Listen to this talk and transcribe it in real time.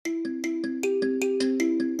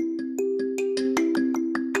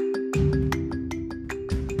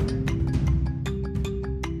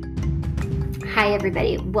Hi,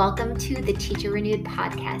 everybody. Welcome to the Teacher Renewed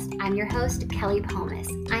podcast. I'm your host, Kelly Pomas.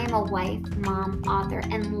 I am a wife, mom, author,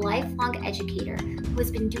 and lifelong educator who has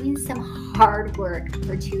been doing some hard work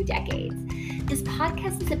for 2 decades. This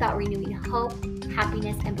podcast is about renewing hope,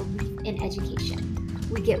 happiness, and belief in education.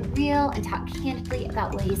 We get real and talk candidly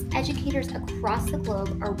about ways educators across the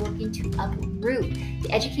globe are working to uproot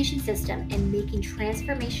the education system and making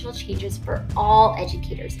transformational changes for all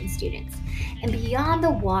educators and students. And beyond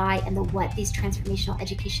the why and the what these transformational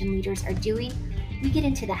education leaders are doing, we get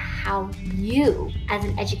into the how you, as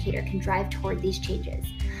an educator, can drive toward these changes.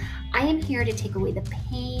 I am here to take away the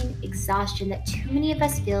pain, exhaustion that too many of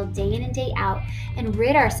us feel day in and day out and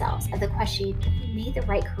rid ourselves of the question if we made the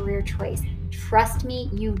right career choice. Trust me,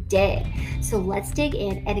 you did. So let's dig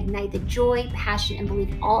in and ignite the joy, passion, and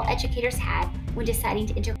belief all educators had when deciding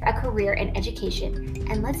to enter a career in education.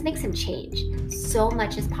 And let's make some change. So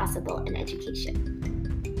much is possible in education.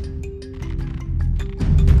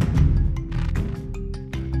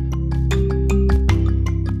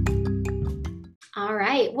 All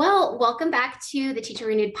right. Well, welcome back to the Teacher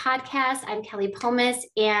Renewed podcast. I'm Kelly Pomas,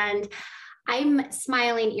 and I'm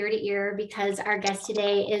smiling ear to ear because our guest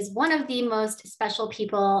today is one of the most special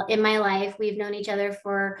people in my life. We've known each other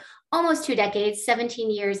for almost 2 decades, 17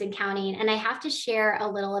 years and counting. And I have to share a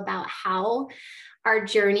little about how our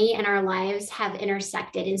journey and our lives have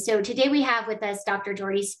intersected. And so today we have with us Dr.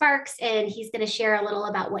 Jordy Sparks, and he's going to share a little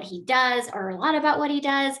about what he does, or a lot about what he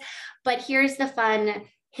does. But here's the fun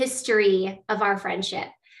history of our friendship.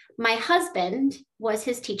 My husband was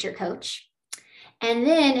his teacher coach. And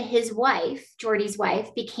then his wife, Jordy's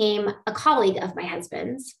wife, became a colleague of my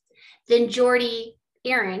husband's. Then Jordy,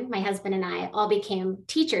 Aaron, my husband, and I all became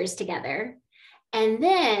teachers together. And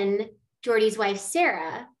then Jordy's wife,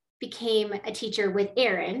 Sarah, became a teacher with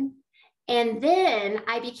Aaron. And then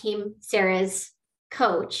I became Sarah's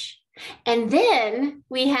coach. And then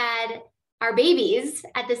we had our babies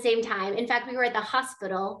at the same time. In fact, we were at the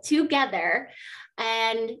hospital together,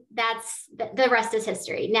 and that's the rest is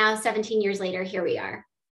history. Now, 17 years later, here we are.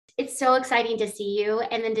 It's so exciting to see you,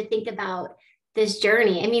 and then to think about this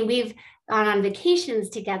journey. I mean, we've gone on vacations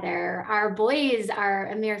together. Our boys are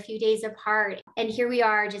a mere few days apart, and here we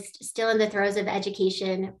are, just still in the throes of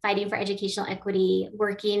education, fighting for educational equity,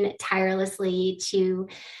 working tirelessly to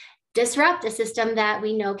disrupt a system that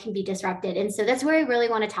we know can be disrupted. And so that's where I really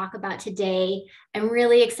want to talk about today. I'm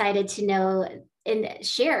really excited to know and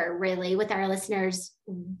share really with our listeners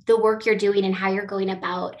the work you're doing and how you're going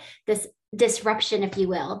about this disruption, if you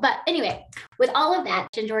will. But anyway, with all of that,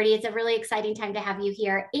 Jordy, it's a really exciting time to have you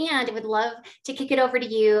here. And I would love to kick it over to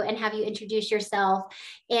you and have you introduce yourself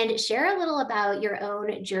and share a little about your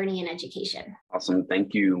own journey in education. Awesome.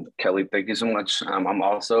 Thank you, Kelly. Thank you so much. I'm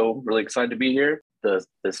also really excited to be here. The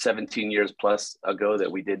 17 years plus ago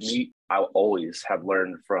that we did meet, I always have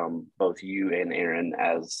learned from both you and Aaron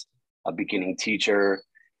as a beginning teacher.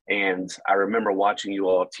 And I remember watching you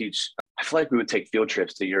all teach. I feel like we would take field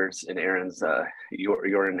trips to yours and Aaron's,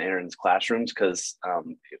 your and Aaron's classrooms, because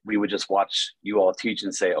we would just watch you all teach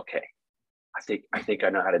and say, okay, I think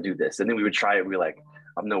I know how to do this. And then we would try it. We're like,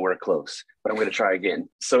 I'm nowhere close, but I'm going to try again.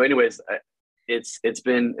 So anyways, it's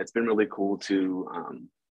been really cool to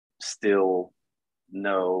still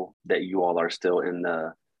know that you all are still in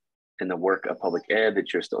the work of public ed,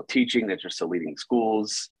 that you're still teaching, that you're still leading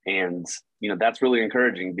schools. And, that's really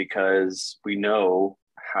encouraging, because we know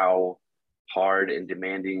how hard and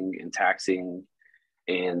demanding and taxing,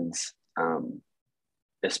 and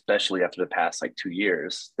especially after the past 2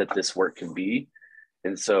 years, that this work can be.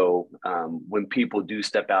 And so when people do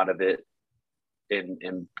step out of it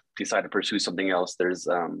and decide to pursue something else, there's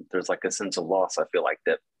like a sense of loss, I feel like,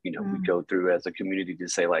 that we go through as a community, to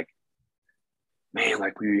say man,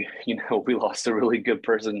 we lost a really good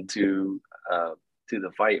person to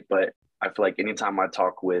the fight. But I feel like anytime I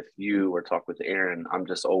talk with you or talk with Aaron, I'm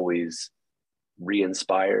just always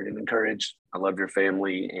re-inspired and encouraged. I love your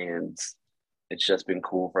family, and it's just been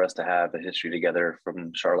cool for us to have a history together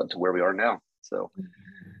from Charlotte to where we are now. So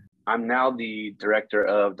I'm now the Director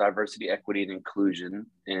of Diversity, Equity, and Inclusion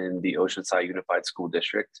in the Oceanside Unified School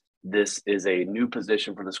District. This is a new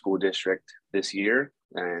position for the school district this year,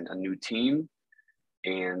 and a new team.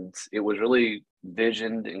 And it was really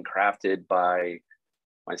visioned and crafted by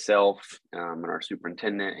myself and our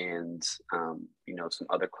superintendent, and some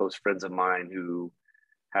other close friends of mine who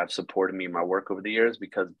have supported me in my work over the years.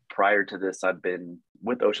 Because prior to this, I've been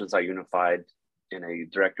with Oceanside Unified in a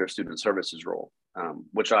Director of Student Services role,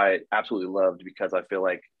 which I absolutely loved, because I feel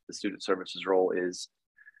like the student services role is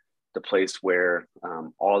the place where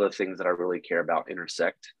all the things that I really care about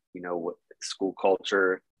intersect, school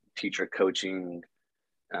culture, teacher coaching,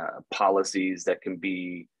 policies that can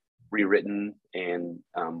be rewritten and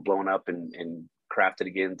blown up and crafted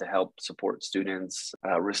again to help support students,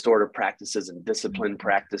 restorative practices and discipline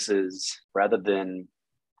practices, rather than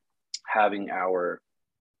having our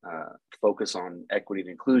focus on equity and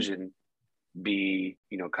inclusion be,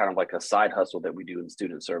 kind of like a side hustle that we do in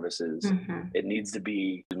student services. It needs to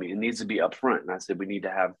be upfront. And I said, we need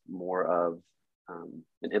to have more of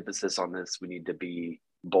an emphasis on this. We need to be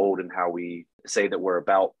bold in how we say that we're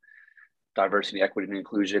about diversity, equity, and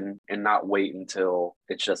inclusion, and not wait until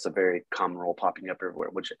it's just a very common role popping up everywhere,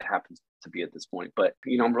 which it happens to be at this point. But,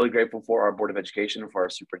 I'm really grateful for our Board of Education and for our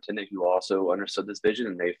superintendent, who also understood this vision,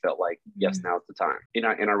 and they felt like, yes, now's the time. And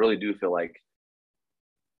I really do feel like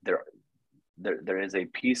there is a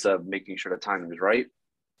piece of making sure the timing is right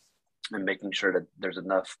and making sure that there's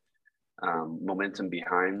enough momentum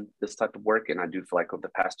behind this type of work. And I do feel like over the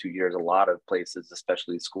past 2 years, a lot of places,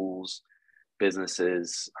 especially schools,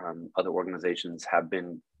 businesses, other organizations, have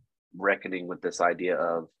been reckoning with this idea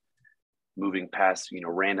of moving past,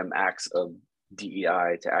 random acts of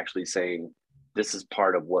DEI to actually saying, this is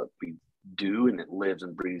part of what we do and it lives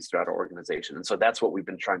and breathes throughout our organization. And so that's what we've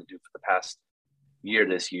been trying to do for the past year,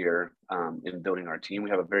 this year, in building our team.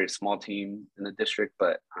 We have a very small team in the district,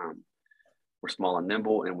 but we're small and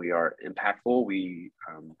nimble, and we are impactful. We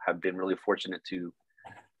have been really fortunate to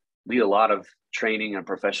lead a lot of training and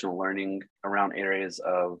professional learning around areas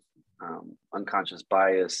of unconscious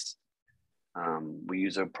bias. We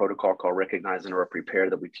use a protocol called Recognizing or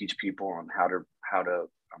Prepare that we teach people on how to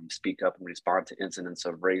speak up and respond to incidents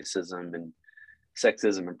of racism and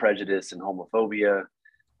sexism and prejudice and homophobia.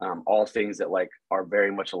 All things that are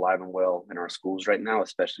very much alive and well in our schools right now,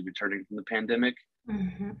 especially returning from the pandemic.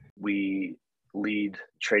 We lead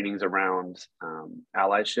trainings around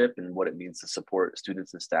allyship and what it means to support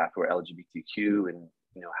students and staff who are LGBTQ, and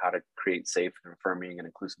how to create safe and affirming and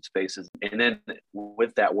inclusive spaces. And then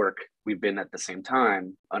with that work, we've been at the same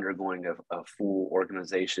time undergoing a full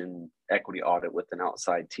organization equity audit with an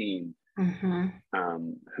outside team,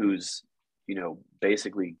 who's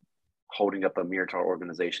basically holding up a mirror to our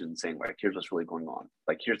organization saying, here's what's really going on.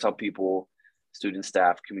 Here's how people, students,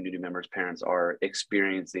 staff, community members, parents are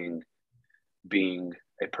experiencing being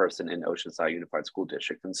a person in Oceanside Unified School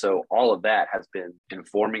District. And so all of that has been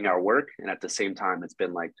informing our work. And at the same time, it's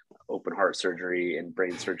been like open heart surgery and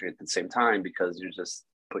brain surgery at the same time, because you're just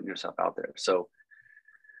putting yourself out there. So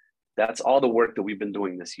that's all the work that we've been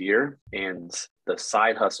doing this year. And the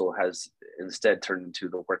side hustle has instead turned into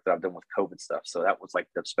the work that I've done with COVID stuff. So that was like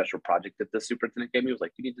the special project that the superintendent gave me. It was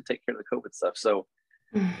like, you need to take care of the COVID stuff. So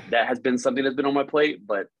that has been something that's been on my plate,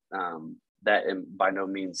 but that by no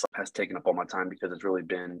means has taken up all my time, because it's really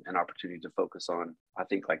been an opportunity to focus on, I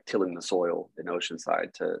think, tilling the soil in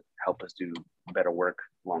Oceanside to help us do better work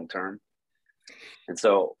long term. And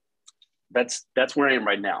so that's where I am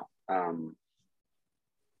right now.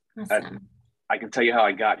 Awesome. I can tell you how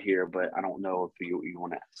I got here, but I don't know if you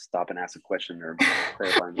want to stop and ask a question or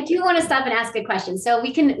clarify. I do want to stop and ask a question, so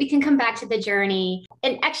we can come back to the journey.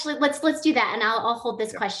 And actually, let's do that, and I'll hold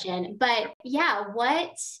this question. But when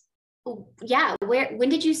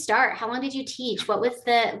did you start? How long did you teach? What was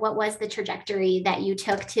the trajectory that you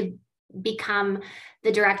took to become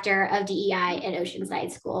the director of DEI at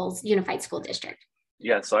Oceanside Schools Unified School District?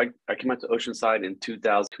 Yeah, so I came out to Oceanside in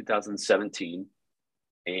 2017.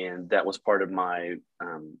 And that was part of my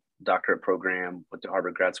doctorate program with the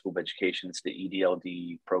Harvard Grad School of Education. It's the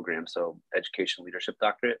EDLD program, so Education Leadership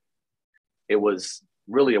Doctorate. It was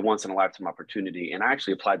really a once-in-a-lifetime opportunity. And I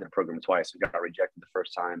actually applied to the program twice and got rejected the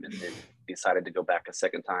first time, and then decided to go back a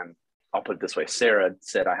second time. I'll put it this way. Sarah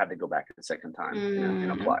said I had to go back a second time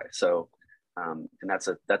and apply. So, and that's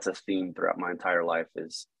a theme throughout my entire life,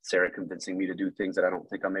 is Sarah convincing me to do things that I don't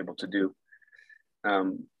think I'm able to do.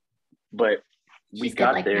 But we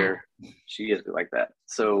got there. She is like that.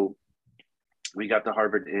 So we got to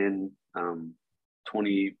Harvard in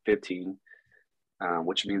 2015,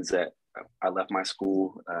 which means that I left my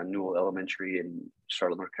school, Newell Elementary in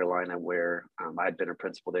Charlotte, North Carolina, where I had been a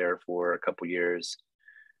principal there for a couple years.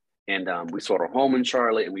 And we sold our home in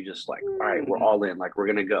Charlotte, and we just all right, we're all in, we're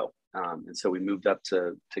going to go. And so we moved up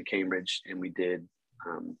to Cambridge, and we did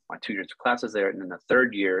my 2 years of classes there. And then the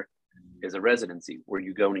third year is a residency, where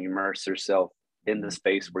you go and immerse yourself in the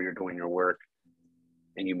space where you're doing your work,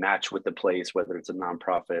 and you match with the place, whether it's a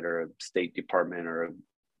nonprofit or a state department or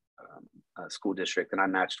a school district. And I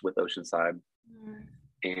matched with Oceanside.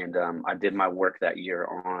 And I did my work that year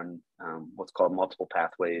on what's called multiple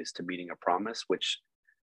pathways to meeting a promise, which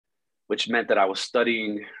meant that I was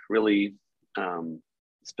studying really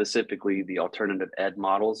specifically the alternative ed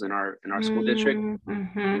models in our school district,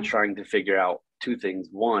 and trying to figure out two things.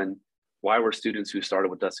 One, why were students who started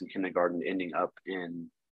with us in kindergarten ending up in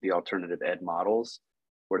the alternative ed models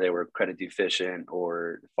where they were credit deficient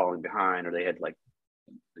or falling behind, or they had like,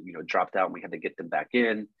 dropped out and we had to get them back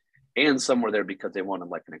in. And some were there because they wanted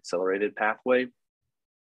like an accelerated pathway.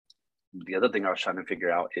 The other thing I was trying to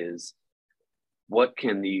figure out is what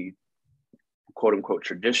can the quote unquote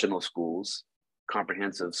traditional schools,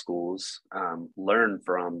 comprehensive schools, learn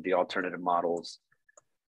from the alternative models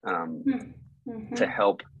to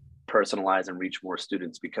help personalize and reach more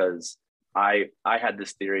students? Because I had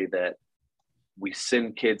this theory that we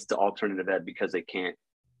send kids to alternative ed because they can't,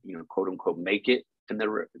 quote unquote, make it in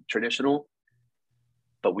the traditional,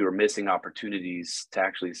 but we were missing opportunities to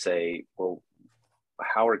actually say, well,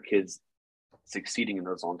 how are kids succeeding in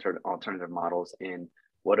those alternative models, and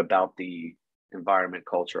what about the environment,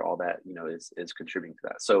 culture, all that, is contributing to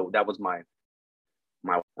that. So that was my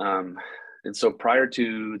and so prior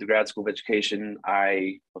to the grad school of education,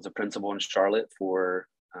 I was a principal in Charlotte for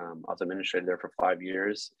I was administrator there for 5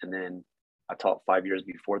 years, and then I taught 5 years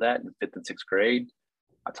before that in 5th and 6th grade.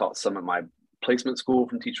 I taught some at my placement school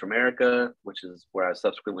from Teach for America, which is where I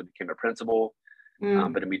subsequently became a principal.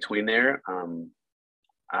 But in between there,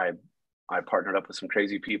 I partnered up with some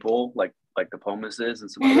crazy people like the Pomuses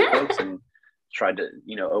and some other folks, and tried to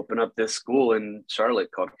open up this school in Charlotte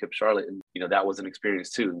called KIPP Charlotte, and that was an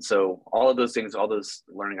experience too. And so all of those things, all those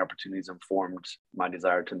learning opportunities informed my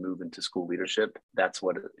desire to move into school leadership. That's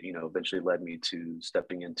what eventually led me to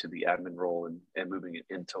stepping into the admin role and moving it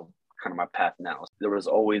into kind of my path now. There was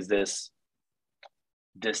always this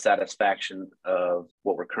dissatisfaction of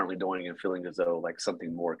what we're currently doing and feeling as though like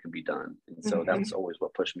something more can be done. And so that's always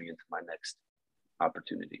what pushed me into my next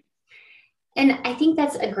opportunity. And I think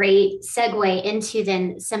that's a great segue into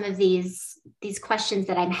then some of these questions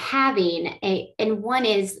that I'm having. And one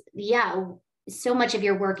is, so much of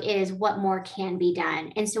your work is what more can be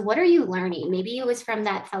done. And so what are you learning? Maybe it was from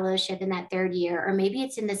that fellowship in that 3rd year, or maybe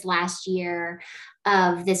it's in this last year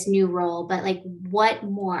of this new role, but like what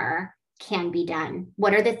more can be done?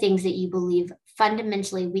 What are the things that you believe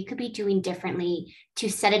fundamentally we could be doing differently to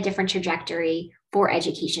set a different trajectory for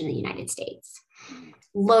education in the United States?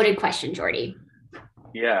 Loaded question, Jordy.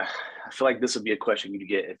 Yeah, I feel like this would be a question you'd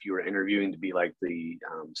get if you were interviewing to be like the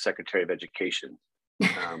Secretary of Education.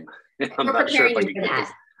 I'm not sure if I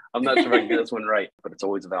can get this one right, but it's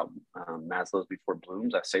always about Maslow's before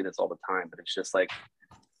Bloom's. I say this all the time, but it's just like,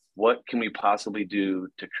 what can we possibly do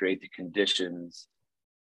to create the conditions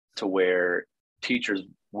to where teachers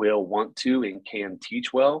will want to and can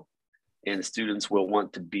teach well, and students will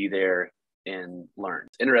want to be there and learn.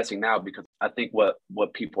 It's interesting now because I think what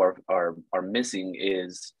people are missing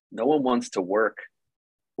is no one wants to work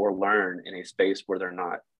or learn in a space where they're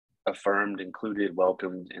not affirmed, included,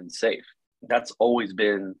 welcomed, and safe. That's always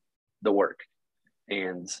been the work.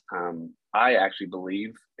 And I actually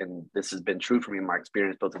believe, and this has been true for me in my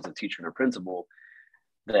experience, both as a teacher and a principal,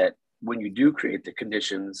 that when you do create the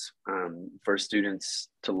conditions for students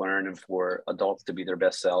to learn and for adults to be their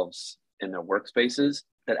best selves in their workspaces,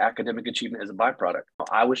 that academic achievement is a byproduct.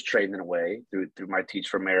 I was trained in a way through my Teach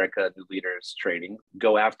for America, the leaders training,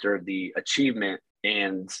 go after the achievement,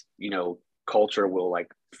 and culture will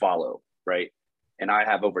like follow, right? And I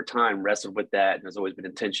have over time wrestled with that, and there's always been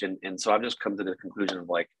intention. And so I've just come to the conclusion of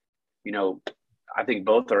like, I think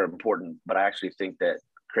both are important, but I actually think that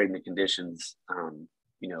creating the conditions,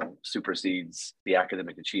 supersedes the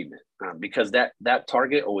academic achievement because that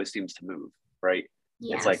target always seems to move, right?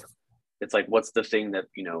 Yes. It's like, what's the thing that,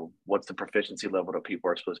 what's the proficiency level that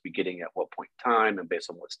people are supposed to be getting at what point in time, and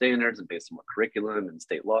based on what standards and based on what curriculum and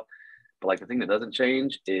state law. But like the thing that doesn't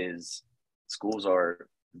change is schools are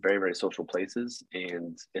very, very social places,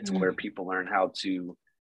 and it's where people learn how to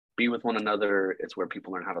be with one another. It's where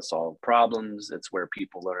people learn how to solve problems. It's where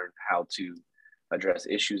people learn how to address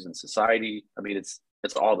issues in society. I mean, it's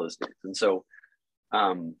all those things. And so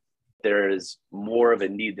there is more of a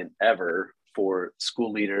need than ever for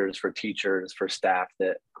school leaders, for teachers, for staff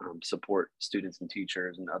that support students and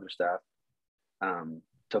teachers and other staff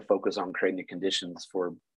to focus on creating the conditions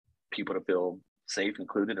for people to feel safe,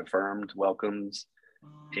 included, affirmed, welcomed,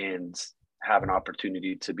 and have an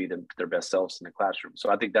opportunity to be their best selves in the classroom. So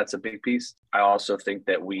I think that's a big piece. I also think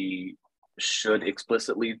that we should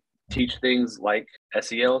explicitly teach things like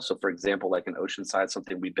SEL. So for example, like in Oceanside,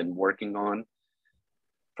 something we've been working on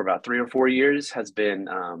for about 3 or 4 years has been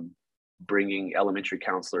bringing elementary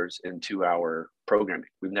counselors into our programming.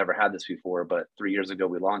 We've never had this before, but 3 years ago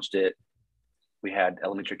we launched it. We had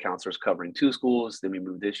elementary counselors covering 2 schools. Then we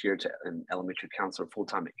moved this year to an elementary counselor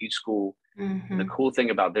full-time at each school. And the cool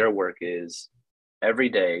thing about their work is every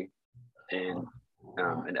day, and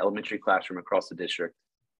an elementary classroom across the district,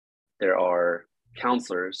 there are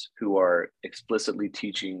counselors who are explicitly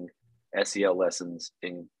teaching SEL lessons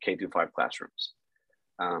in K-5 classrooms.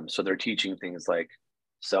 So they're teaching things like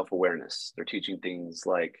self-awareness. They're teaching things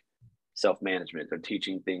like self-management. They're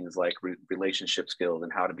teaching things like relationship skills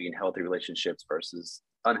and how to be in healthy relationships versus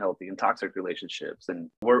unhealthy and toxic relationships. And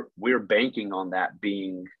we're banking on that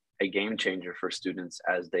being a game changer for students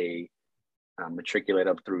as they matriculate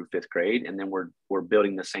up through 5th grade. And then we're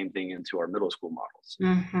building the same thing into our middle school models.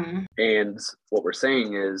 Mm-hmm. And what we're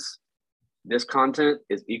saying is this content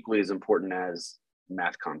is equally as important as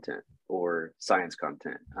math content or science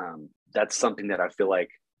content. That's something that I feel like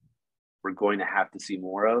we're going to have to see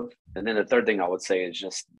more of. And then the third thing I would say is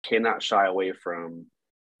just cannot shy away from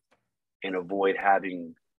and avoid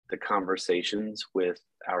having the conversations with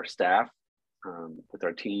our staff, with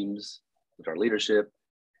our teams, with our leadership,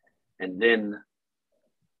 and then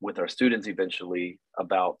with our students eventually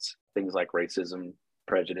about things like racism,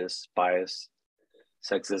 prejudice, bias,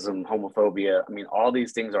 sexism, homophobia. I mean, all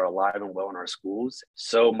these things are alive and well in our schools.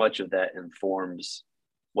 So much of that informs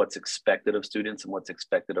what's expected of students and what's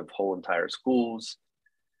expected of whole entire schools.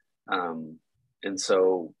 And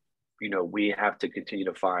so, we have to continue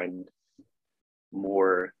to find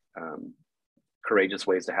more courageous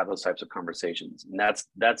ways to have those types of conversations. And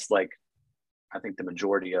that's like, I think the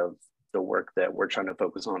majority of the work that we're trying to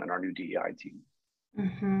focus on in our new DEI team.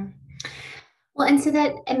 Mm-hmm. Well, and so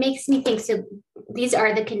that it makes me think, so these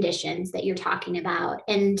are the conditions that you're talking about.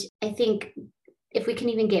 And I think if we can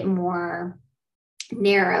even get more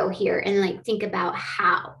narrow here and think about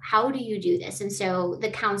how do you do this? And so the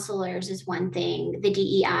counselors is one thing, the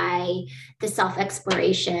DEI, the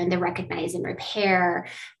self-exploration, the recognize and repair.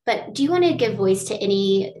 But do you want to give voice to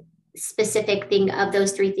any specific thing of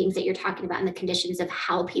those 3 things that you're talking about in the conditions of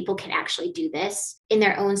how people can actually do this in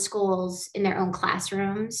their own schools, in their own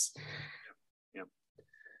classrooms?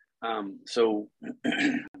 So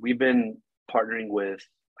we've been partnering with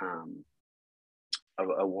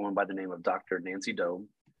a woman by the name of Dr. Nancy Doe,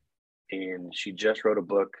 and she just wrote a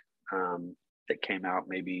book that came out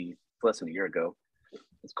maybe less than a year ago.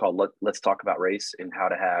 It's called Let's Talk About Race and How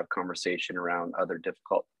to Have Conversation Around Other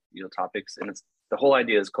Difficult topics. And the whole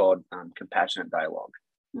idea is called compassionate dialogue.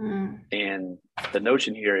 And the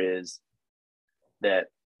notion here is that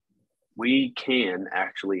we can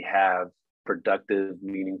actually have productive,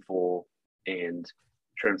 meaningful, and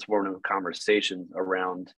transformative conversations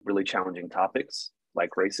around really challenging topics like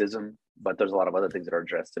racism, but there's a lot of other things that are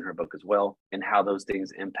addressed in her book as well, and how those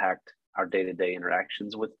things impact our day-to-day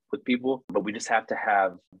interactions with people. But we just have to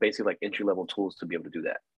have basically like entry-level tools to be able to do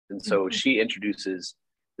that. And so she introduces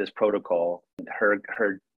this protocol.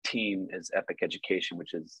 Her team is Epic Education,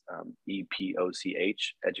 which is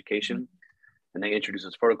EPOCH education. And they introduce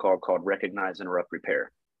this protocol called Recognize, Interrupt,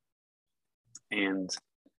 Repair. And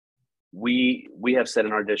we have said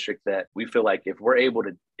in our district that we feel like if we're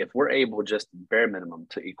able just bare minimum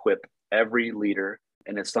to equip every leader,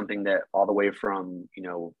 and it's something that all the way from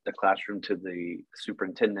the classroom to the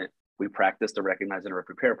superintendent, we practice the Recognize, Interrupt,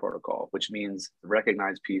 Repair protocol, which means the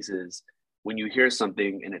recognize piece is when you hear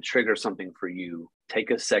something and it triggers something for you,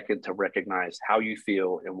 take a second to recognize how you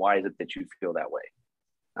feel and why is it that you feel that way.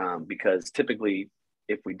 Because typically,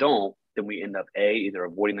 if we don't, then we end up either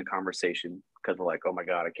avoiding the conversation because we're like, oh my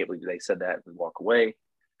God, I can't believe they said that, and we walk away.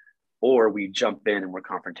 Or we jump in and we're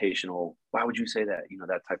confrontational. Why would you say that?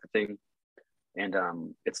 That type of thing. And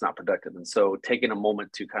it's not productive. And so taking a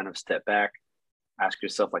moment to kind of step back, ask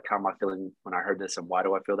yourself, like, how am I feeling when I heard this and why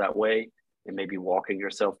do I feel that way? And maybe walking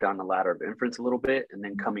yourself down the ladder of inference a little bit, and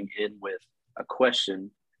then coming in with a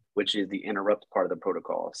question, which is the interrupt part of the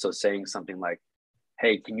protocol. So saying something like,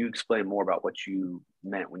 hey, can you explain more about what you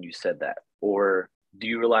meant when you said that? Or do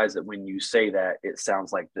you realize that when you say that, it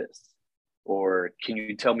sounds like this? Or can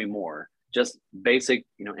you tell me more? Just basic,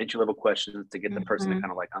 entry-level questions to get the person to kind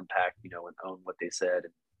of like unpack, and own what they said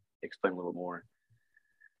and explain a little more.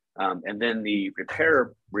 And then the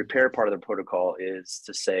repair part of the protocol is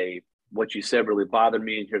to say, what you said really bothered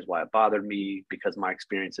me, and here's why it bothered me, because my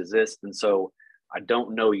experience is this. And so I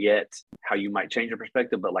don't know yet how you might change your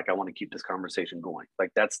perspective, but I want to keep this conversation going.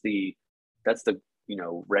 That's the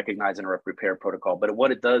recognize, interrupt, repair protocol. But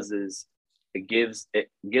what it does is it gives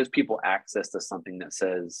people access to something that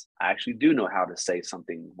says, I actually do know how to say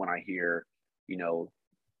something when I hear,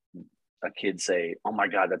 a kid say, oh my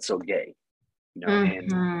God, that's so gay,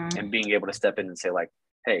 and being able to step in and say like,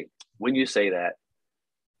 hey, when you say that,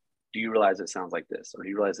 do you realize it sounds like this? Or do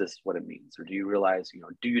you realize this is what it means? Or do you realize,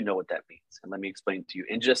 do you know what that means? And let me explain to you.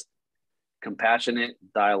 And just compassionate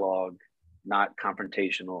dialogue, not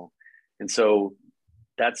confrontational. And so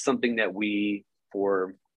that's something that we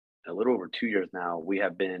for a little over 2 years now, we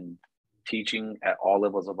have been teaching at all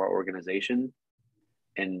levels of our organization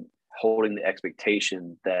and holding the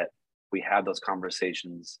expectation that we have those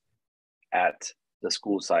conversations at the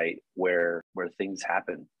school site where things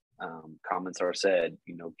happen. Comments are said,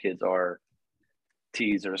 kids are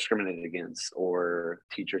teased or discriminated against, or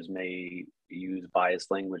teachers may use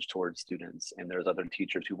biased language towards students. And there's other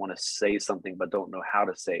teachers who want to say something but don't know how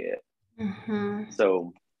to say it. Mm-hmm.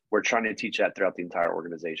 So we're trying to teach that throughout the entire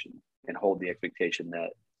organization and hold the expectation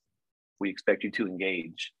that we expect you to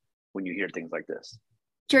engage when you hear things like this.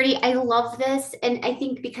 Jordy, I love this. And I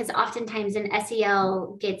think because oftentimes an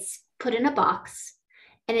SEL gets put in a box,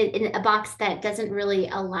 and in a box that doesn't really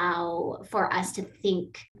allow for us to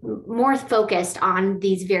think more focused on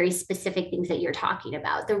these very specific things that you're talking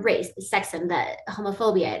about, the race, the sexism, the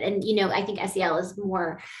homophobia. And, I think SEL is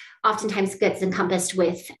more oftentimes gets encompassed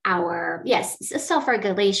with our,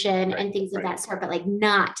 self-regulation and things of that sort, but like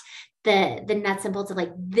not the nuts and bolts of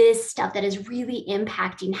like this stuff that is really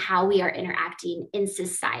impacting how we are interacting in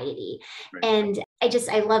society. Right. And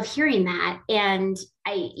I love hearing that. And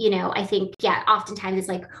I think, oftentimes it's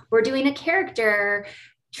like we're doing a character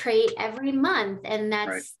trait every month. And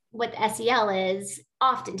that's what SEL is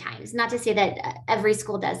oftentimes. Not to say that every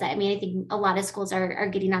school does that. I mean, I think a lot of schools are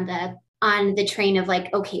getting on the train of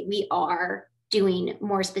like, okay, we are doing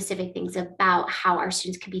more specific things about how our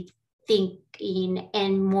students can be thinking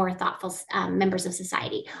and more thoughtful members of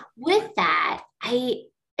society. With that, I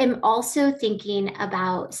am also thinking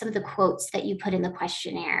about some of the quotes that you put in the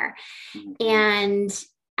questionnaire. And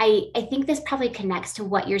I think this probably connects to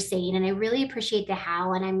what you're saying. And I really appreciate the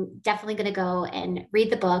how. And I'm definitely going to go and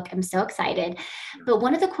read the book. I'm so excited. But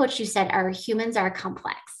one of the quotes you said are, humans are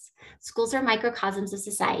complex. Schools are microcosms of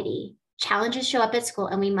society. Challenges show up at school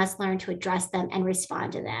and we must learn to address them and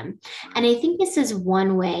respond to them. And I think this is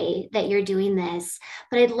one way that you're doing this,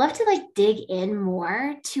 but I'd love to dig in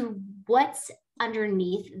more to what's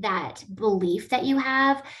underneath that belief that you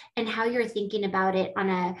have and how you're thinking about it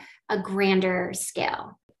on a grander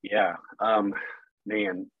scale. Yeah,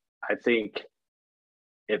 man, I think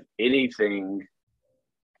if anything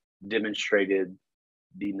demonstrated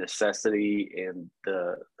the necessity and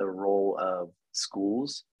the role of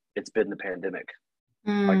schools, it's been the pandemic.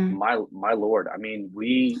 Like my Lord. I mean,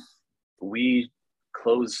 we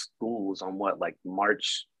closed schools on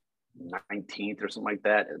March 19th or something like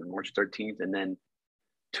that, and March 13th. And then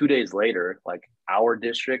 2 days later, our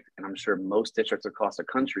district, and I'm sure most districts across the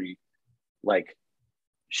country,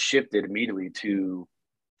 shifted immediately to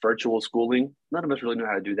virtual schooling. None of us really knew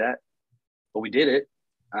how to do that, but we did it.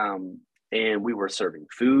 And we were serving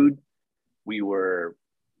food. We were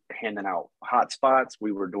handing out hotspots.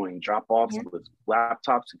 We were doing drop-offs with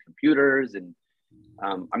laptops and computers. And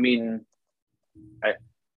when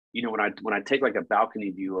I take a balcony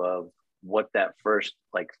view of what that first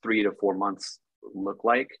 3 to 4 months look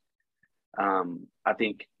like, I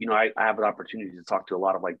think, I have an opportunity to talk to a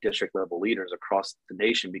lot of district level leaders across the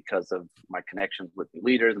nation because of my connections with the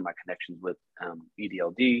leaders and my connections with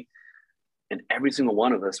EDLD. And every single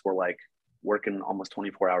one of us were working almost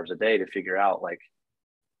 24 hours a day to figure out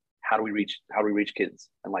how do we reach kids,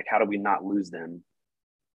 and how do we not lose them?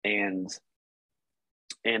 And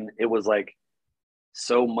it was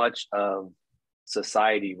so much of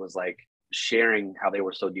society was sharing how they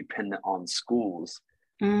were so dependent on schools,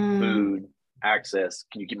 food, access.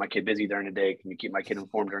 Can you keep my kid busy during the day? Can you keep my kid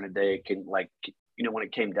informed during the day? When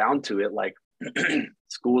it came down to it,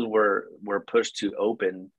 schools were pushed to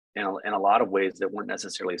open in a lot of ways that weren't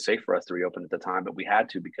necessarily safe for us to reopen at the time, but we had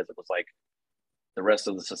to because it was the rest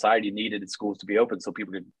of the society needed schools to be open so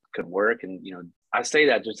people could work. And, I say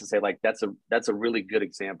that just to say that's a really good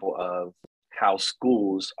example of how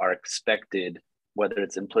schools are expected, whether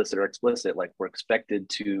it's implicit or explicit, we're expected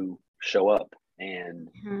to show up and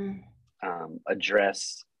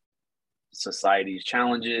address society's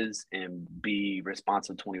challenges and be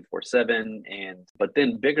responsive 24/7. But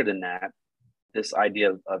then bigger than that, this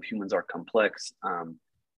idea of humans are complex. A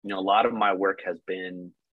lot of my work has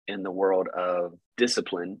been in the world of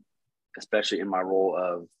discipline, especially in my role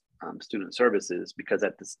of student services, because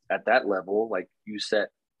at that level, you set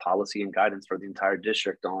policy and guidance for the entire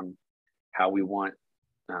district on how we want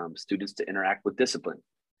students to interact with discipline.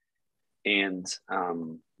 And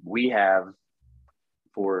we have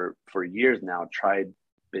for years now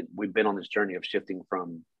we've been on this journey of shifting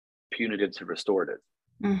from punitive to restorative,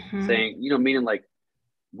 saying, meaning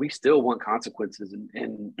we still want consequences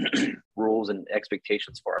and rules and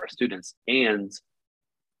expectations for our students. And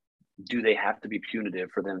do they have to be punitive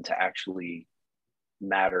for them to actually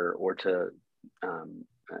matter or to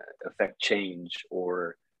affect change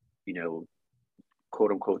or,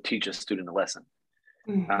 quote unquote teach a student a lesson.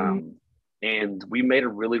 Mm-hmm. And we made a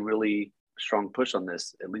really, really strong push on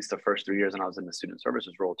this, at least the first 3 years when I was in the student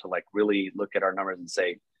services role, to like really look at our numbers and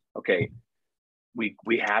say, okay, we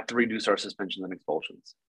have to reduce our suspensions and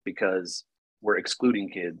expulsions because we're excluding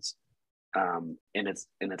kids, and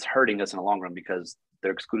it's hurting us in the long run because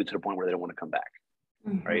they're excluded to the point where they don't want to come back,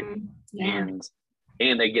 Mm-hmm. right? Yeah.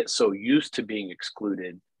 And they get so used to being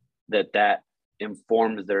excluded that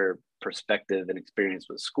informs their perspective and experience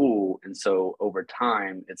with school. And so over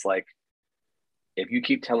time, it's like, if you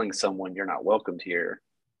keep telling someone you're not welcomed here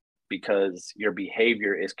because your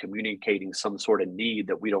behavior is communicating some sort of need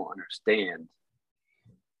that we don't understand,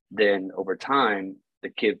 then over time, the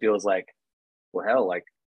kid feels like, well, hell, like,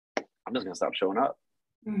 I'm just gonna stop showing up,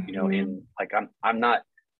 Mm-hmm. and like, I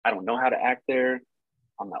don't know how to act there.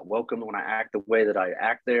 I'm not welcomed when I act the way that I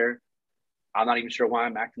act there. I'm not even sure why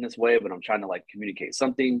I'm acting this way, but I'm trying to like communicate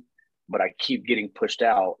something, but I keep getting pushed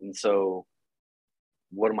out. And so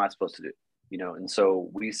what am I supposed to do? And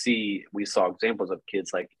so we saw examples of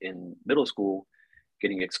kids like in middle school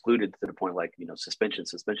getting excluded to the point like, suspension,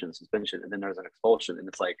 and then there's an expulsion. And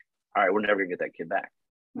it's like, all right, we're never gonna get that kid back.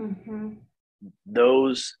 Mm-hmm.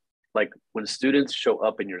 Those, like when students show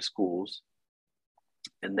up in your schools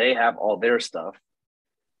and they have all their stuff,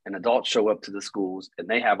 and adults show up to the schools and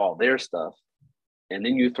they have all their stuff, and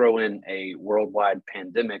then you throw in a worldwide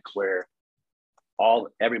pandemic where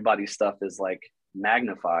everybody's stuff is like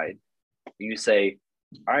magnified, you say,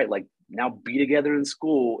 all right, like now be together in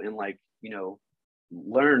school and like,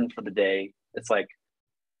 learn for the day. It's like,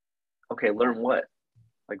 okay, learn what?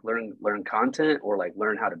 Like learn content, or like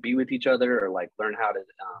learn how to be with each other, or like learn how to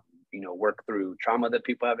work through trauma that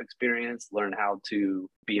people have experienced, learn how to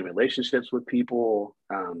be in relationships with people,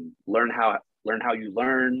 learn how you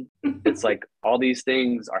learn. It's like all these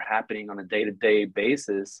things are happening on a day-to-day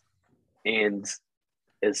basis, and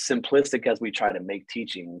as simplistic as we try to make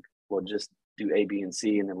teaching, we'll just do A, B, and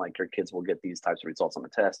C, and then like your kids will get these types of results on the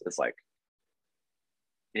test. It's like,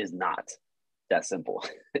 is not that simple.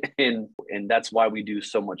 and that's why we do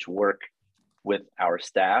so much work with our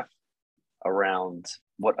staff around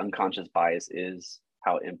what unconscious bias is,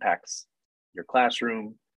 how it impacts your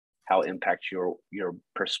classroom, how it impacts your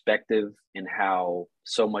perspective, and how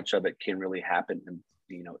so much of it can really happen,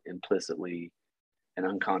 implicitly and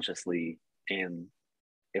unconsciously. And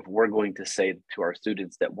if we're going to say to our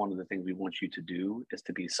students that one of the things we want you to do is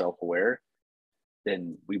to be self-aware,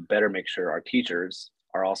 then we better make sure our teachers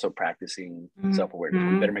are also practicing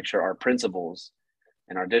self-awareness. We better make sure our principals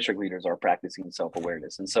and our district leaders are practicing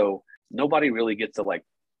self-awareness. And so nobody really gets to like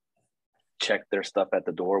check their stuff at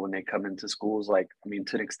the door when they come into schools. Like, I mean,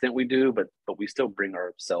 to an extent we do, but we still bring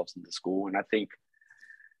ourselves into school. And I think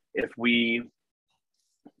if we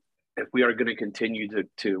are going to continue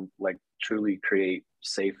to like truly create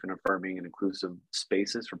safe and affirming and inclusive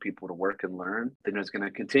spaces for people to work and learn, then there's going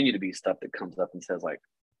to continue to be stuff that comes up and says like,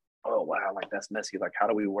 oh wow, like that's messy, like how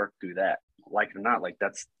do we work through that? Like it or not, like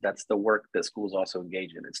that's the work that schools also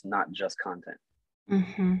engage in. It's not just content.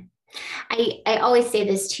 Mm-hmm. I always say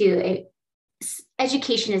this too.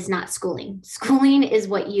 Education is not schooling. Schooling is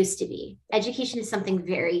what used to be. Education is something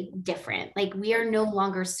very different. Like we are no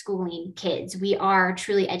longer schooling kids. We are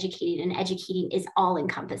truly educating, and educating is all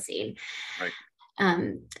encompassing. Right.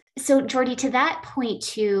 So Jordy, to that point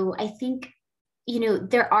too, I think,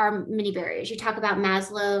 there are many barriers. You talk about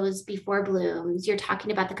Maslow's before Bloom's, you're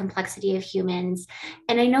talking about the complexity of humans.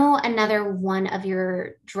 And I know another one of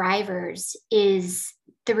your drivers is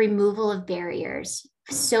the removal of barriers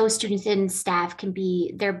so students and staff can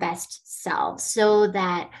be their best selves, so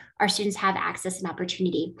that our students have access and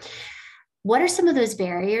opportunity. What are some of those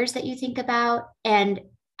barriers that you think about, and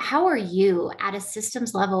how are you at a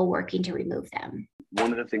systems level working to remove them?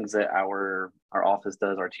 One of the things that our office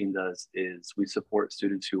does, our team does, is we support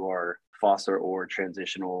students who are foster or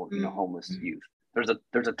transitional, homeless youth. There's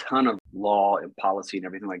a ton of law and policy and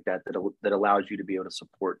everything like that allows you to be able to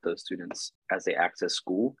support those students as they access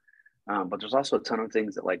school. But there's also a ton of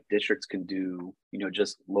things that like districts can do,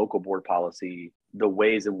 just local board policy, the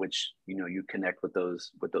ways in which, you connect with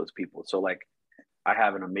those people. So like I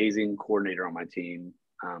have an amazing coordinator on my team.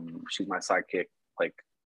 She's my sidekick. Like,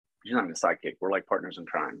 she's not even a sidekick. We're like partners in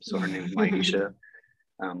crime. So her name is Maisha.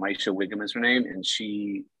 Maisha Wiggum is her name. And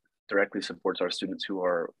she directly supports our students who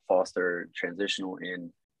are foster transitional.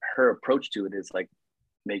 And her approach to it is like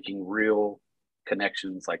making real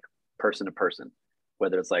connections, like person to person,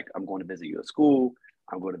 whether it's like, I'm going to visit you at school,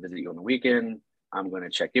 I'm going to visit you on the weekend, I'm going to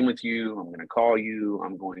check in with you, I'm going to call you,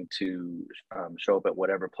 I'm going to show up at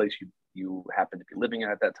whatever place you happen to be living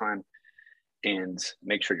at that time, and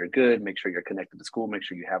make sure you're good, make sure you're connected to school, make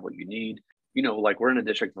sure you have what you need. like we're in a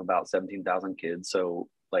district of about 17,000 kids. So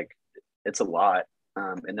like it's a lot.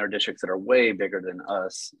 And there are districts that are way bigger than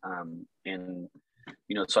us. And,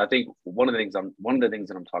 so I think one of the things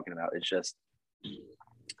that I'm talking about is just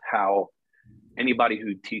how anybody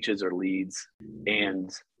who teaches or leads, and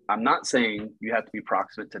I'm not saying you have to be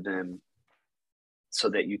proximate to them so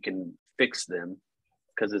that you can fix them,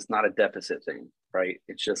 because it's not a deficit thing, right?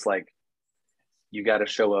 It's just like, you got to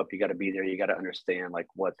show up, you got to be there, you got to understand like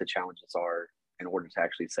what the challenges are in order to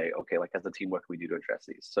actually say, okay, like as a team, what can we do to address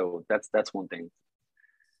these? So that's one thing.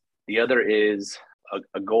 The other is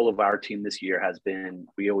a goal of our team this year has been,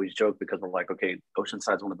 we always joke because we're like, okay,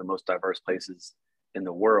 Oceanside is one of the most diverse places in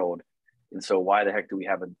the world. And so why the heck do we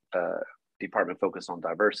have a department focused on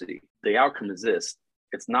diversity? The outcome is this.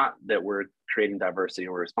 It's not that we're creating diversity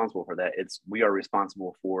and we're responsible for that. It's we are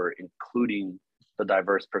responsible for including the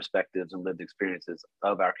diverse perspectives and lived experiences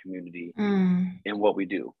of our community in what we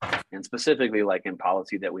do. And specifically like in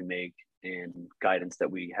policy that we make, and guidance that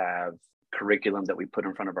we have, curriculum that we put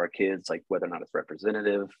in front of our kids, like whether or not it's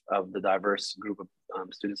representative of the diverse group of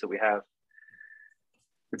students that we have.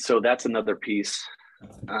 And so that's another piece.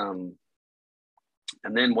 And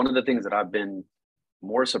then one of the things that I've been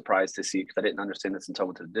more surprised to see, because I didn't understand this until I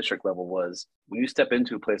went to the district level, was when you step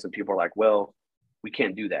into a place and people are like, well, we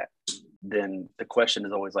can't do that. Then the question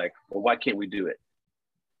is always like, well, why can't we do it?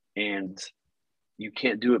 And you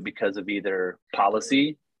can't do it because of either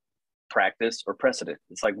policy, practice, or precedent.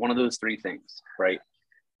 It's like one of those three things, right?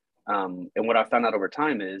 And what I found out over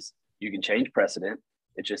time is you can change precedent.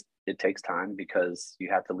 It takes time because you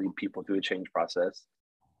have to lead people through a change process.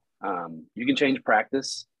 You can change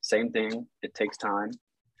practice, same thing. It takes time.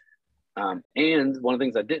 And one of the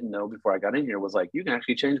things I didn't know before I got in here was like, you can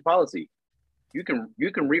actually change policy. You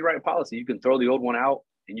can rewrite policy. You can throw the old one out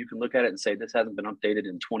and you can look at it and say, this hasn't been updated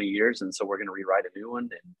in 20 years. And so we're going to rewrite a new one.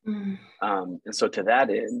 And so to that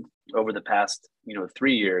end, over the past,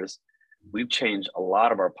 3 years, we've changed a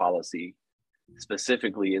lot of our policy,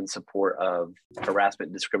 specifically in support of harassment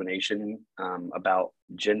and discrimination, about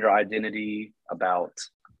gender identity, about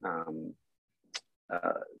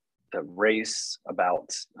the race, about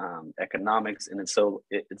economics. And so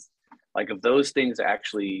it's like, if those things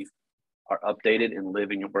actually are updated and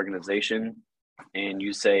live in your organization, and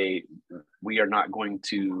you say, we are not going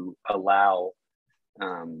to allow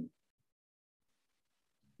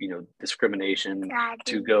discrimination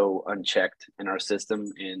to go unchecked in our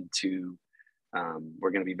system, and to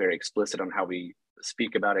we're going to be very explicit on how we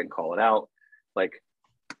speak about it and call it out, like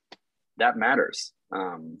that matters.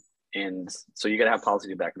 And so you got to have policy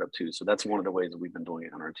to back it up too. So that's one of the ways that we've been doing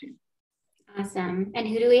it on our team. Awesome. And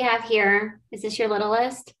who do we have here? Is this your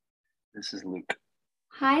littlest? This is Luke.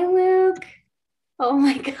 Hi, Luke. Oh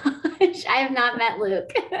my gosh. I have not met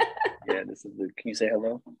Luke. Yeah, this is Luke. Can you say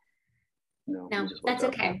hello? No, that's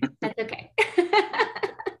okay. That's okay.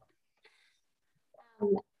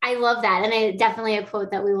 I love that. And I definitely a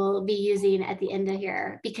quote that we will be using at the end of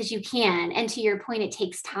here, because you can. And to your point, it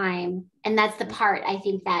takes time. And that's the part I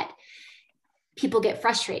think that people get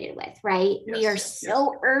frustrated with, right? Yes, we are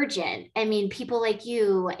so urgent. I mean, people like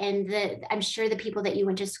you and I'm sure the people that you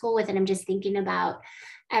went to school with, and I'm just thinking about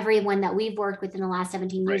everyone that we've worked with in the last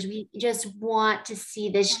 17 years, we just want to see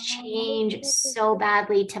this change so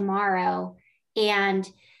badly tomorrow, and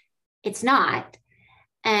it's not.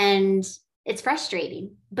 And it's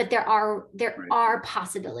frustrating, but there are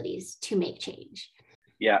possibilities to make change.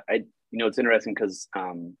 Yeah, it's interesting because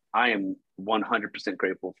I am 100%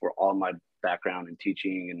 grateful for all my background in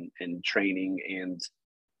teaching and training, and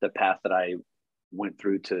the path that I went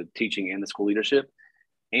through to teaching and the school leadership.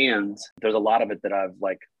 And there's a lot of it that I've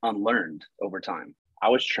like unlearned over time. I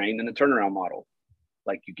was trained in the turnaround model.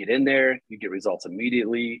 Like, you get in there, you get results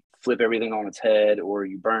immediately, flip everything on its head, or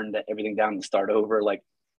you burn everything down and start over. Like,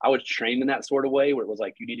 I was trained in that sort of way where it was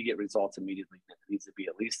like, you need to get results immediately. It needs to be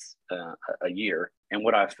at least a year. And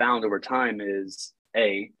what I've found over time is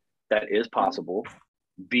A, that is possible.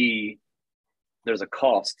 B, there's a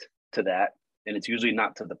cost to that. And it's usually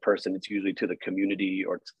not to the person, it's usually to the community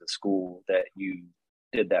or to the school that you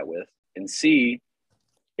did that with. And C,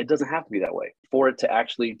 it doesn't have to be that way. For it to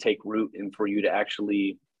actually take root and for you to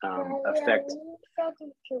actually affect.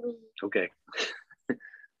 Okay.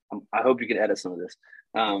 I hope you can edit some of this.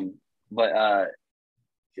 But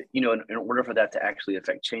in order for that to actually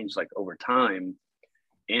affect change, like over time,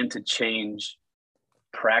 and to change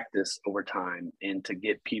practice over time, and to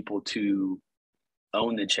get people to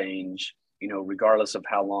own the change, regardless of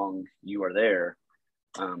how long you are there,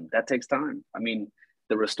 that takes time. I mean,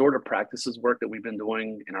 the restorative practices work that we've been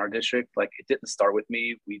doing in our district, like, it didn't start with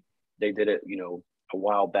me. They did it, a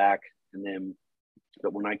while back. And then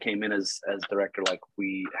but when I came in as director, like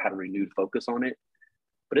we had a renewed focus on it.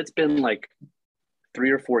 But it's been like 3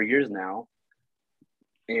 or 4 years now,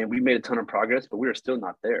 and we made a ton of progress, but we are still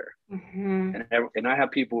not there. Mm-hmm. And I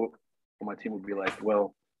have people on my team would be like,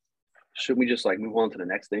 well, should we just like move on to the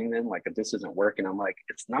next thing then? Like if this isn't working, I'm like,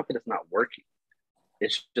 it's not that it's not working.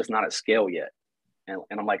 It's just not at scale yet.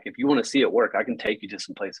 And I'm like, if you want to see it work, I can take you to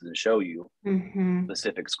some places and show you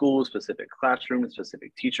specific schools, specific classrooms,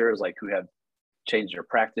 specific teachers, like who have changed their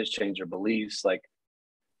practice, changed their beliefs. Like,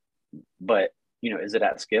 but, is it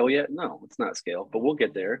at scale yet? No, it's not at scale, but we'll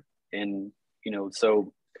get there. And,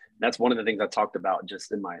 so that's one of the things I talked about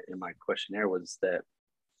just in my questionnaire was that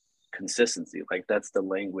consistency. Like that's the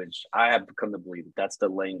language I have come to believe that's the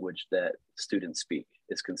language that students speak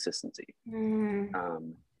is consistency.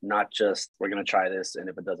 Not just we're going to try this, and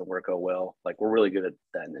if it doesn't work, oh well. Like we're really good at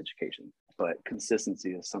that in education, but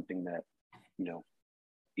consistency is something that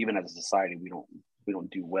even as a society we don't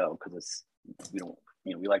do well because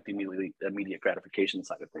we like the immediate gratification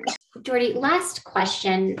side of things. Jordy, last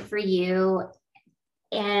question for you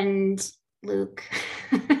and Luke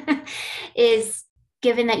is,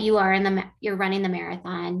 given that you are you're running the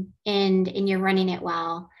marathon and you're running it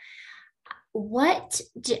well, what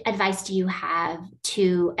advice do you have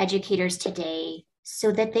to educators today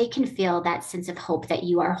so that they can feel that sense of hope that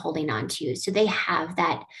you are holding on to, so they have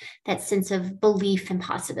that sense of belief and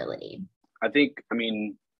possibility?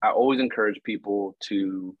 I always encourage people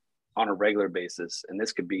to, on a regular basis, and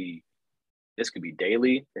this could be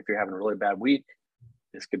daily if you're having a really bad week.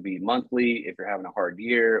 This could be monthly if you're having a hard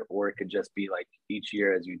year, or it could just be like each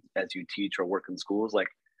year as you teach or work in schools, like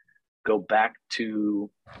go back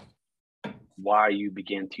to why you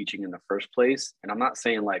began teaching in the first place. And I'm not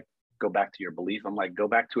saying like go back to your belief. I'm like, go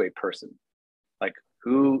back to a person. Like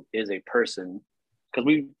who is a person?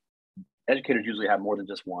 Because educators usually have more than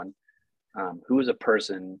just one. Who is a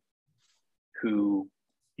person who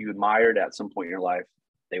you admired at some point in your life?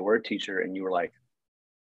 They were a teacher and you were like,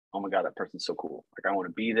 oh my God, that person's so cool. Like I want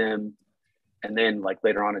to be them. And then like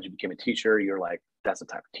later on as you became a teacher, you're like, that's the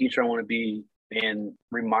type of teacher I want to be. And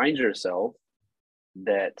remind yourself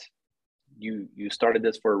that you started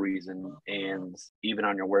this for a reason. And even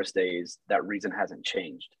on your worst days, that reason hasn't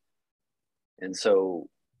changed. And so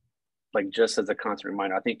like just as a constant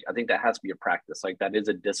reminder, I think that has to be a practice. Like that is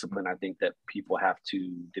a discipline I think that people have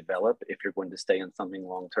to develop if you're going to stay in something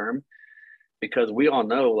long term, because we all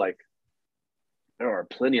know like there are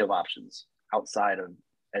plenty of options outside of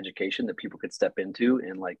education that people could step into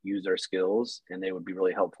and like use their skills, and they would be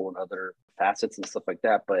really helpful in other facets and stuff like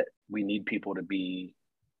that. But we need people to be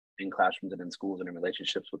in classrooms and in schools and in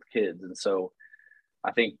relationships with kids. And so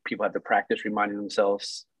I think people have to practice reminding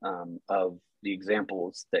themselves of the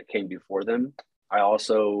examples that came before them. I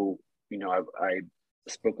also, I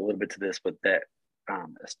spoke a little bit to this, but that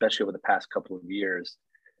especially over the past couple of years,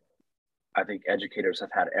 I think educators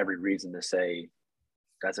have had every reason to say,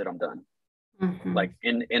 that's it, I'm done. Mm-hmm. Like,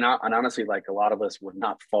 and honestly, like a lot of us would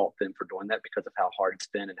not fault them for doing that because of how hard it's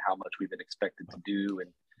been and how much we've been expected to do.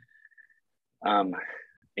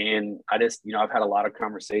 And I just, I've had a lot of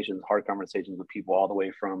hard conversations with people all the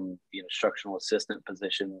way from the instructional assistant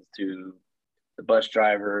positions to the bus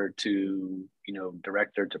driver to,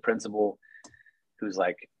 director to principal, who's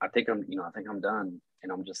like, I think I'm done.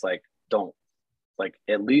 And I'm just like, don't, like,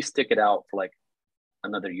 at least stick it out for like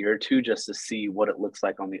another year or two just to see what it looks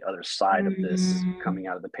like on the other side of this coming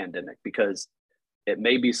out of the pandemic, because it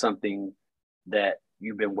may be something that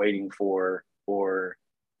you've been waiting for or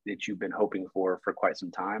that you've been hoping for quite some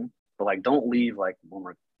time. But like, don't leave like when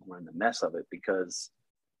we're in the mess of it, because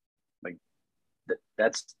like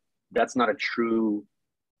that's not a true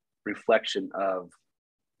reflection of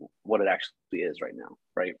what it actually is right now,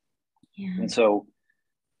 right? Yeah. And so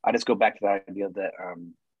I just go back to that idea that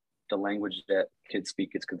the language that kids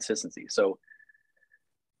speak is consistency. So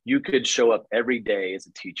you could show up every day as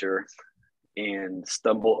a teacher and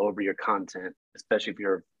stumble over your content, especially if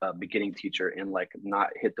you're a beginning teacher, and like not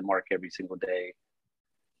hit the mark every single day.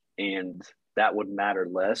 And that would matter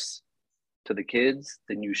less to the kids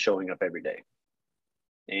than you showing up every day.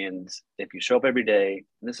 And if you show up every day,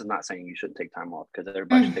 and this is not saying you shouldn't take time off, because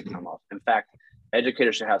everybody should take time off. In fact,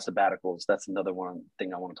 educators should have sabbaticals. That's another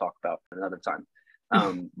thing I want to talk about another time.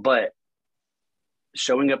 But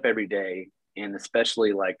showing up every day, and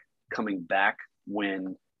especially like coming back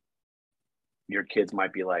when your kids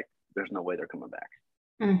might be like, there's no way they're coming back.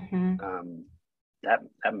 Mm-hmm.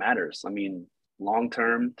 That matters. I mean,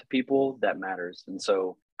 long-term to people, that matters. And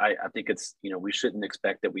so I think it's, we shouldn't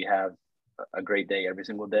expect that we have a great day every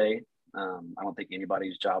single day. I don't think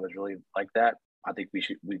anybody's job is really like that. I think we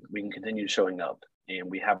can continue showing up, and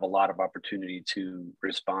we have a lot of opportunity to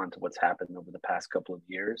respond to what's happened over the past couple of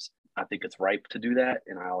years. I think it's ripe to do that.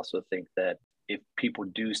 And I also think that if people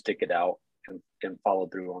do stick it out and follow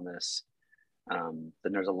through on this,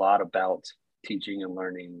 then there's a lot about teaching and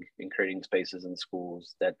learning and creating spaces in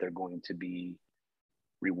schools that they're going to be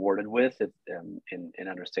rewarded with, and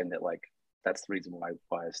understand that, like, that's the reason why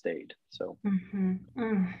I stayed. So.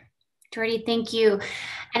 Jordy, thank you.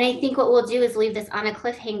 And I think what we'll do is leave this on a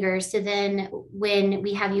cliffhanger. So then when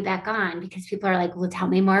we have you back on, because people are like, well, tell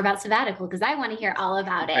me more about sabbatical, because I want to hear all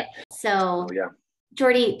about it. So yeah.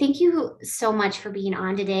 Jordy, thank you so much for being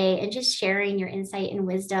on today and just sharing your insight and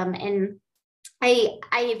wisdom. And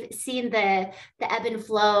I've seen the ebb and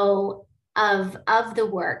flow of the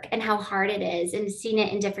work and how hard it is, and seen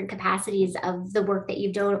it in different capacities of the work that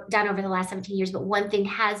you've done over the last 17 years. But one thing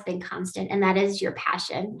has been constant, and that is your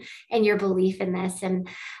passion and your belief in this. And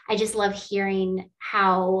I just love hearing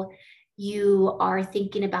how you are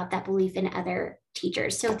thinking about that belief in other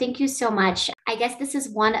teachers. So thank you so much. I guess this is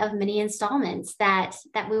one of many installments that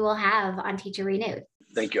we will have on Teacher Renewed.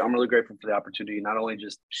 Thank you. I'm really grateful for the opportunity, not only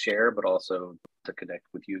just share, but also to connect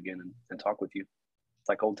with you again and talk with you. It's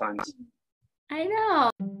like old times. I know.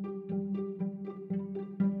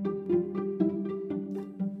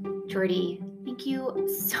 Jordy, thank you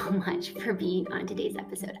so much for being on today's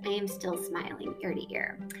episode. I am still smiling ear to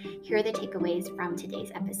ear. Here are the takeaways from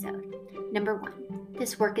today's episode. Number 1,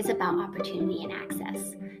 this work is about opportunity and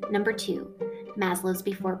access. Number 2, Maslow's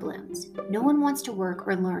before Bloom's. No one wants to work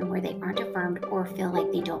or learn where they aren't affirmed or feel like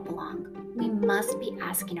they don't belong. We must be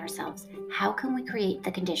asking ourselves, how can we create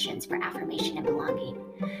the conditions for affirmation and belonging?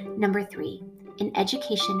 Number 3, in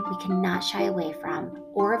education, we cannot shy away from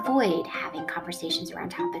or avoid having conversations around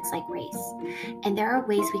topics like race. And there are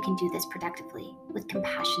ways we can do this productively with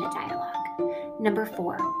compassionate dialogue. Number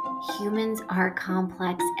 4, humans are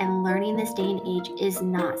complex, and learning this day and age is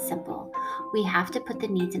not simple. We have to put the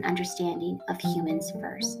needs and understanding of humans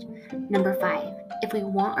first. Number 5, if we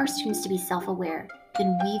want our students to be self-aware,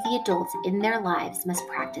 then we, the adults in their lives, must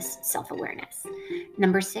practice self-awareness.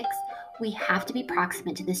 Number 6, we have to be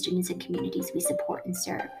proximate to the students and communities we support and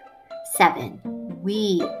serve. 7,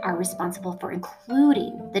 we are responsible for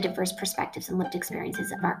including the diverse perspectives and lived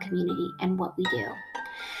experiences of our community and what we do.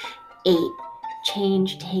 8,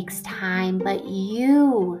 change takes time, but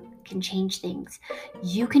you can change things.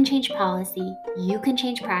 You can change policy, you can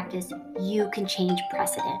change practice, you can change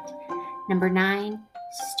precedent. Number 9,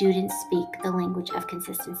 students speak the language of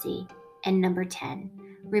consistency. And number 10,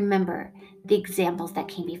 remember the examples that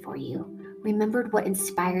came before you. Remembered what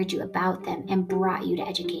inspired you about them and brought you to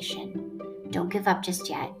education. Don't give up just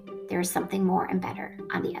yet. There is something more and better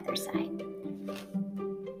on the other side.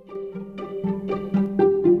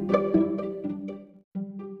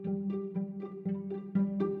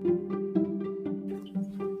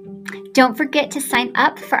 Don't forget to sign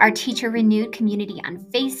up for our Teacher Renewed community on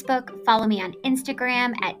Facebook. Follow me on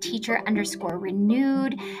Instagram at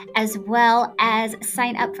teacher_renewed, as well as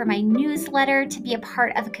sign up for my newsletter to be a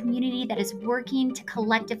part of a community that is working to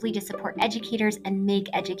collectively to support educators and make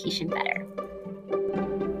education better.